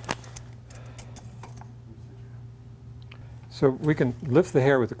 So we can lift the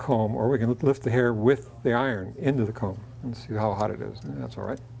hair with the comb, or we can lift the hair with the iron into the comb and see how hot it is. That's all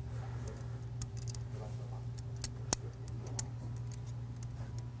right.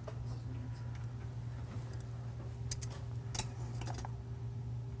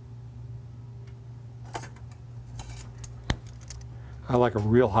 I like a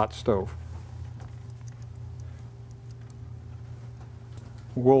real hot stove.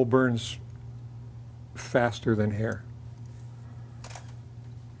 Wool burns faster than hair.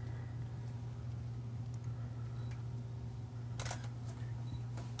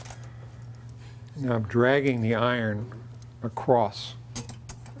 Now I'm dragging the iron across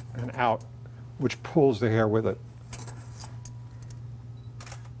and out, which pulls the hair with it.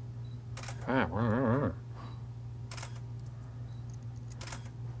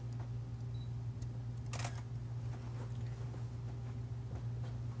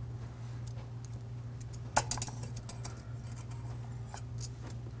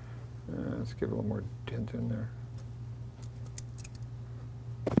 Let's give it a little more dent in there.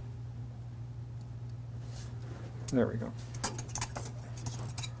 There we go.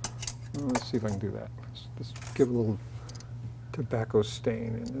 Let's see if I can do that. Let's give a little tobacco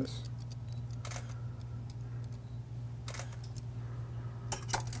stain in this.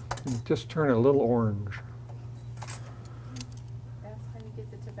 And just turn it a little orange. That's how you get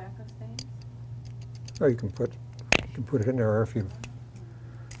the tobacco stains? Oh, you can put it in there, or if you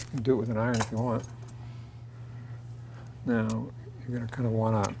can do it with an iron if you want. Now, you're going to kind of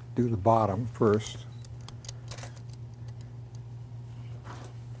want to do the bottom first.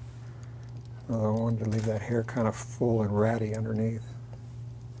 I wanted to leave that hair kind of full and ratty underneath.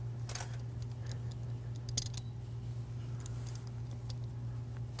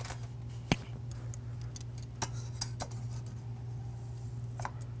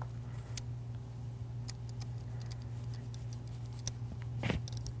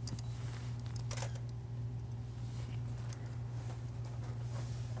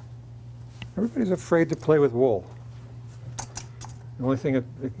 Everybody's afraid to play with wool. The only thing, it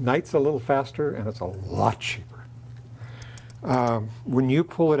ignites a little faster and it's a lot cheaper. When you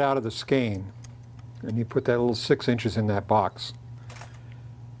pull it out of the skein and you put that little 6 inches in that box,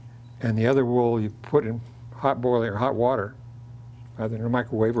 and the other wool you put in hot boiling or hot water, either in a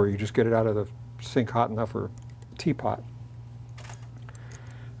microwave or you just get it out of the sink hot enough, or teapot.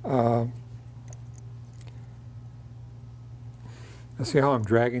 See how I'm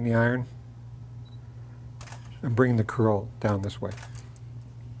dragging the iron? I'm bringing the curl down this way.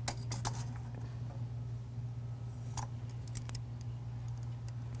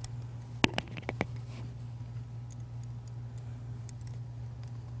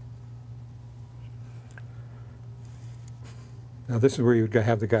 Now this is where you'd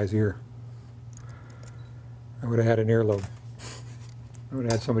have the guy's ear. I would have had an earlobe. I would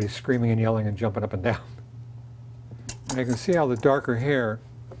have had somebody screaming and yelling and jumping up and down. And you can see how the darker hair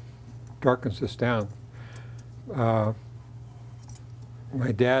darkens this down. My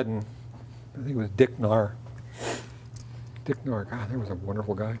dad and I think it was Dick Narr. Dick Narr, God, that was a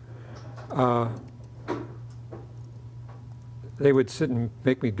wonderful guy. They would sit and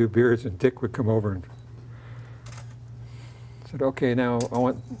make me do beards, and Dick would come over and said, okay, now I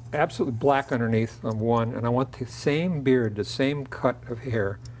want absolutely black underneath on one, and I want the same beard, the same cut of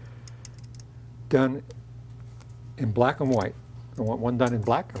hair done in black and white. I want one done in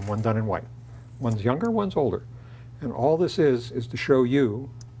black and one done in white. One's younger, one's older. And all this is to show you,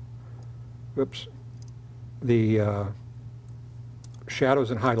 oops, the shadows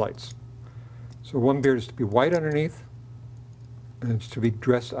and highlights. So one beard is to be white underneath, and it's to be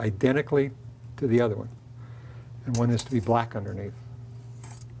dressed identically to the other one. And one is to be black underneath.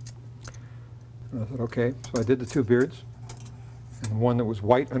 And I thought, okay, so I did the two beards. And one that was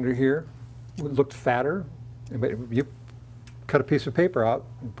white under here looked fatter. But you cut a piece of paper out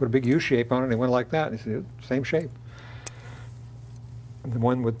and put a big U shape on it, and it went like that. And you see, same shape. And the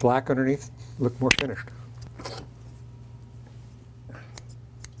one with black underneath looked more finished.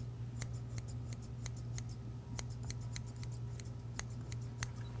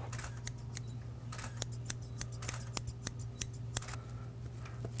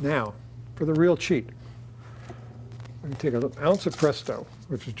 Now, for the real cheat, I'm going to take an ounce of Presto,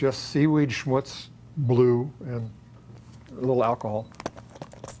 which is just seaweed schmutz, blue, and a little alcohol.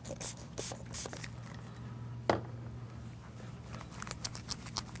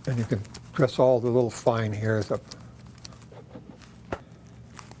 And you can press all the little fine hairs up.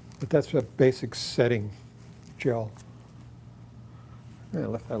 But that's a basic setting gel. I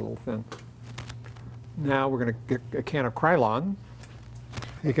left that a little thin. Now we're going to get a can of Krylon.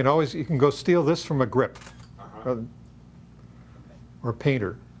 You can go steal this from a grip or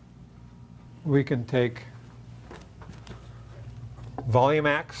painter. We can take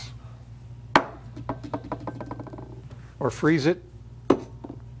Volumax or freeze it.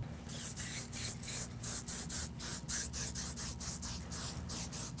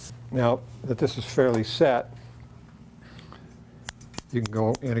 Now that this is fairly set, you can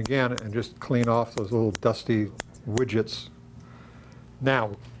go in again and just clean off those little dusty widgets.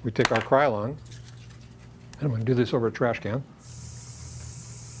 Now, we take our Krylon, and I'm going to do this over a trash can.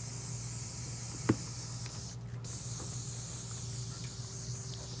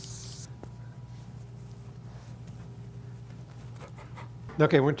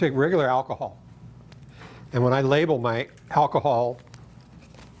 Okay, we're going to take regular alcohol. And when I label my alcohol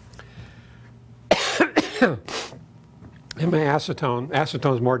and my acetone,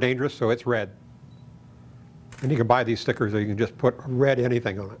 acetone is more dangerous, so it's red. And you can buy these stickers, or you can just put red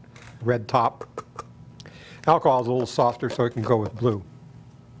anything on it. Red top. Alcohol is a little softer, so it can go with blue.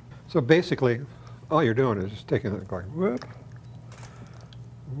 So basically, all you're doing is just taking it, going whoop,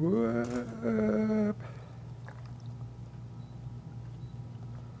 whoop.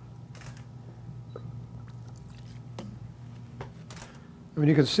 I mean,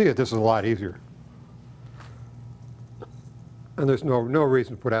 you can see it. This is a lot easier. And there's no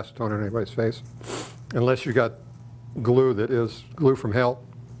reason to put acetone on anybody's face, unless you got glue that is glue from hell.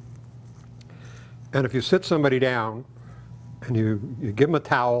 And if you sit somebody down and you give them a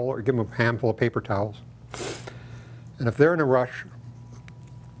towel or give them a handful of paper towels, and if they're in a rush,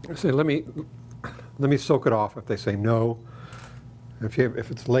 say, let me soak it off. If they say no, if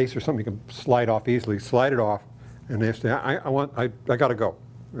it's lace or something you can slide off easily, slide it off. And they say, I got to go.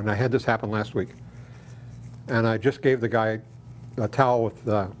 And I had this happen last week. And I just gave the guy a towel with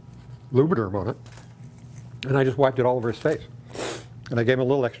Lubriderm on it. And I just wiped it all over his face. And I gave him a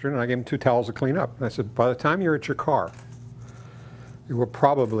little extra, and I gave him 2 towels to clean up. And I said, by the time you're at your car, you will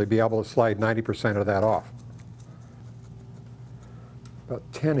probably be able to slide 90% of that off. About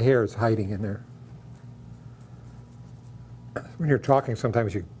 10 hairs hiding in there. When you're talking,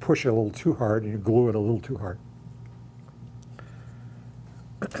 sometimes you push it a little too hard, and you glue it a little too hard.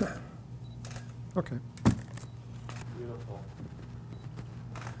 Okay. Beautiful.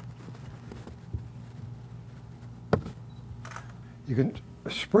 You can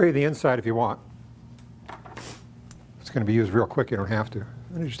spray the inside if you want. It's going to be used real quick. You don't have to.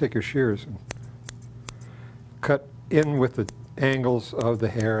 Then you just take your shears and cut in with the angles of the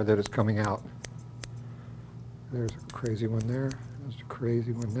hair that is coming out. There's a crazy one there. There's a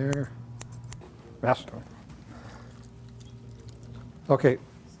crazy one there. Blasco. Okay,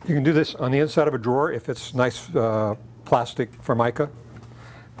 you can do this on the inside of a drawer if it's nice plastic Formica.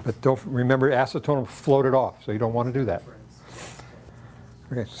 But don't remember, acetone will float it off, so you don't want to do that.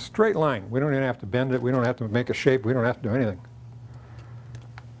 Okay, straight line. We don't even have to bend it. We don't have to make a shape. We don't have to do anything.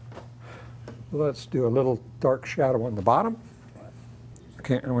 Let's do a little dark shadow on the bottom.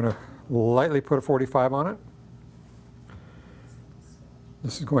 Okay, I'm going to lightly put a 45 on it.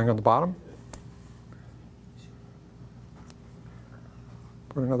 This is going on the bottom.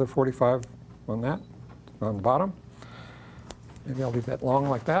 Put another 45 on that, on the bottom. Maybe I'll leave that long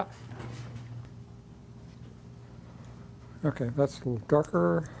like that. Okay, that's a little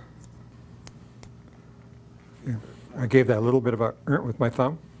darker. Yeah, I gave that a little bit of a with my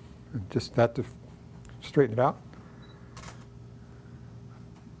thumb, and just that to straighten it out.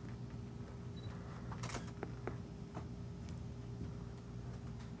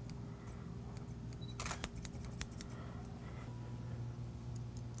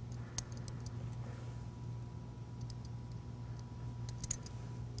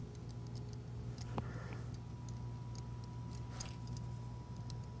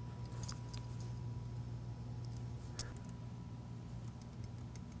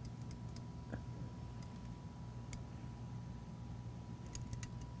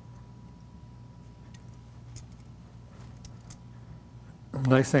 The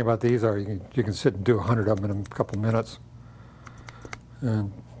nice thing about these are you can sit and do 100 of them in a couple minutes.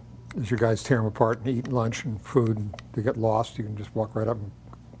 And as you guys tear them apart and eat lunch and food and they get lost, you can just walk right up and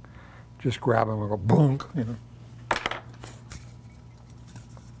just grab them and go boom, you know.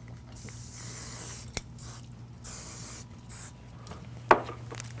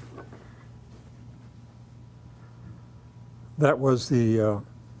 That was the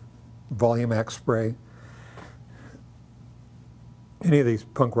Volume X spray. Any of these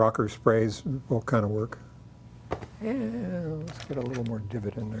punk rocker sprays will kind of work. And let's get a little more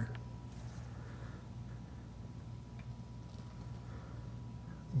divot in there.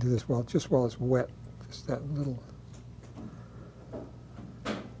 Do this just while it's wet, just that little.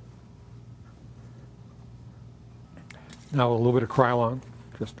 Now a little bit of Krylon,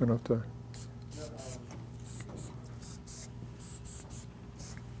 just enough to.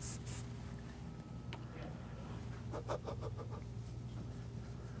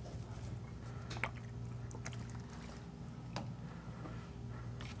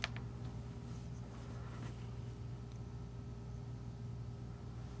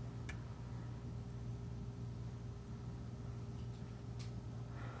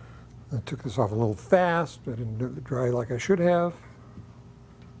 I took this off a little fast. I didn't do it dry like I should have.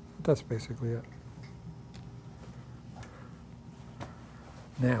 But that's basically it.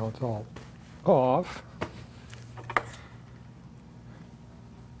 Now it's all off.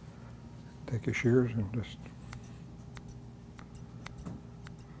 Take your shears and just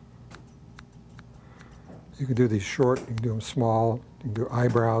you can do these short, you can do them small, you can do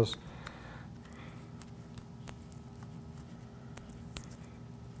eyebrows.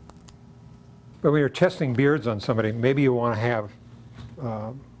 But when you're testing beards on somebody, maybe you want to have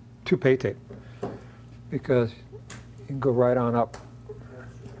toupee tape because you can go right on up.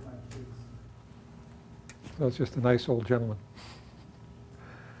 So it's just a nice old gentleman.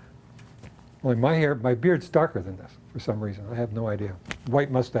 Only my beard's darker than this for some reason. I have no idea. White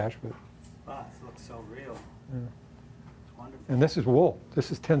mustache, but. Wow, this looks so real. Yeah. It's wonderful. And this is wool.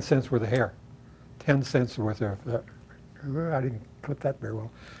 This is 10 cents worth of hair. 10 cents worth of, I didn't clip that very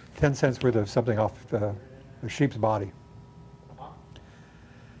well. 10 cents worth of something off the sheep's body.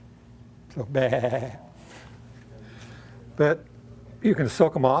 So, bah. But you can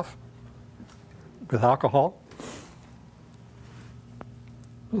soak them off with alcohol.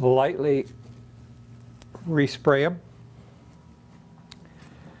 Lightly respray them.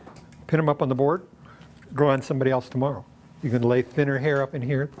 Pin them up on the board. Go on somebody else tomorrow. You can lay thinner hair up in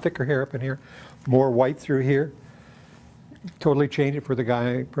here, thicker hair up in here, more white through here. Totally change it for the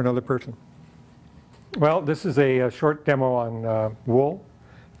guy, for another person. Well, this is a short demo on wool.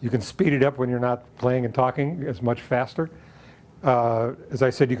 You can speed it up when you're not playing and talking as much faster. As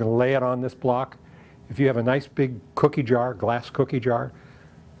I said, you can lay it on this block. If you have a nice big cookie jar, glass cookie jar,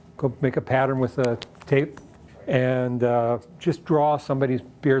 go make a pattern with a tape and just draw somebody's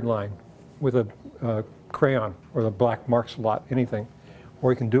beard line with a crayon or the black marks a lot, anything.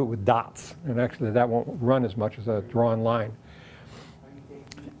 Or you can do it with dots, and actually that won't run as much as a drawn line.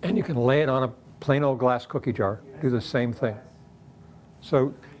 And you can lay it on a plain old glass cookie jar, do the same thing.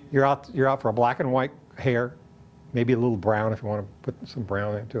 So you're out for a black and white hair, maybe a little brown if you want to put some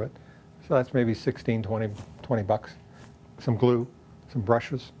brown into it. So that's maybe 16, 20 bucks. Some glue, some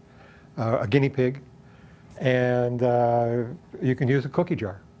brushes, a guinea pig, and you can use a cookie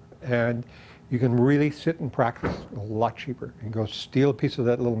jar. And you can really sit and practice a lot cheaper. You can go steal a piece of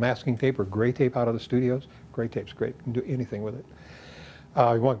that little masking tape or gray tape out of the studios. Gray tape's great. You can do anything with it.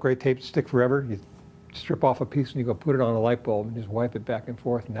 You want gray tape to stick forever, you strip off a piece and you go put it on a light bulb and just wipe it back and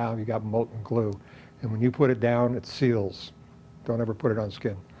forth. Now you got molten glue. And when you put it down, it seals. Don't ever put it on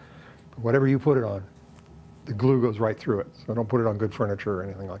skin. But whatever you put it on, the glue goes right through it. So don't put it on good furniture or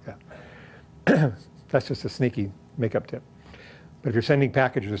anything like that. That's just a sneaky makeup tip. But if you're sending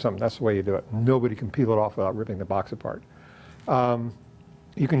packages or something, that's the way you do it. Nobody can peel it off without ripping the box apart.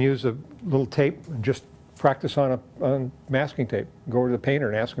 You can use a little tape and just practice on masking tape. Go over to the painter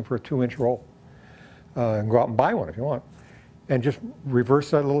and ask him for a 2-inch roll. And go out and buy one if you want. And just reverse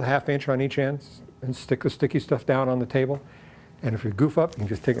that little 1/2 inch on each end and stick the sticky stuff down on the table. And if you goof up, you can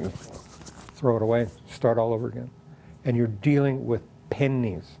just take it and throw it away, start all over again. And you're dealing with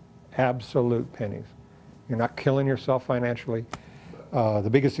pennies, absolute pennies. You're not killing yourself financially. The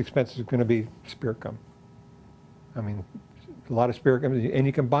biggest expense is going to be spirit gum. I mean, a lot of spirit gum, and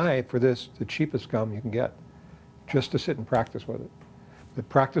you can buy for this the cheapest gum you can get, just to sit and practice with it. But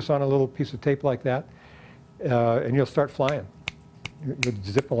practice on a little piece of tape like that, and you'll start flying. You'll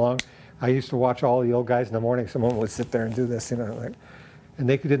zip along. I used to watch all the old guys in the morning. Someone would sit there and do this, you know, like, and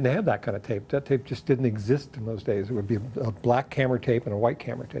they didn't have that kind of tape. That tape just didn't exist in those days. It would be a black camera tape and a white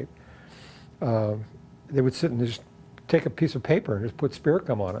camera tape. They would sit and just take a piece of paper and just put spirit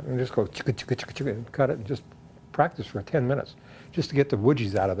gum on it and just go chicka, chicka, chicka, chicka, and cut it and just practice for 10 minutes just to get the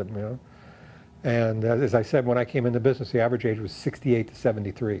woodgies out of it, you know. And as I said, when I came into business, the average age was 68 to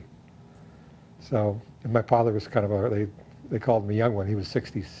 73. So, and my father was kind of they called him a young one. He was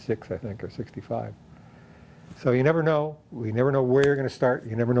 66, I think, or 65. So you never know. We never know where you're going to start.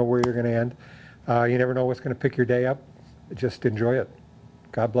 You never know where you're going to end. You never know what's going to pick your day up. Just enjoy it.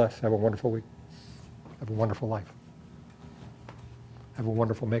 God bless. Have a wonderful week. Have a wonderful life. Have a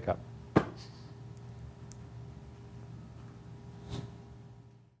wonderful makeup.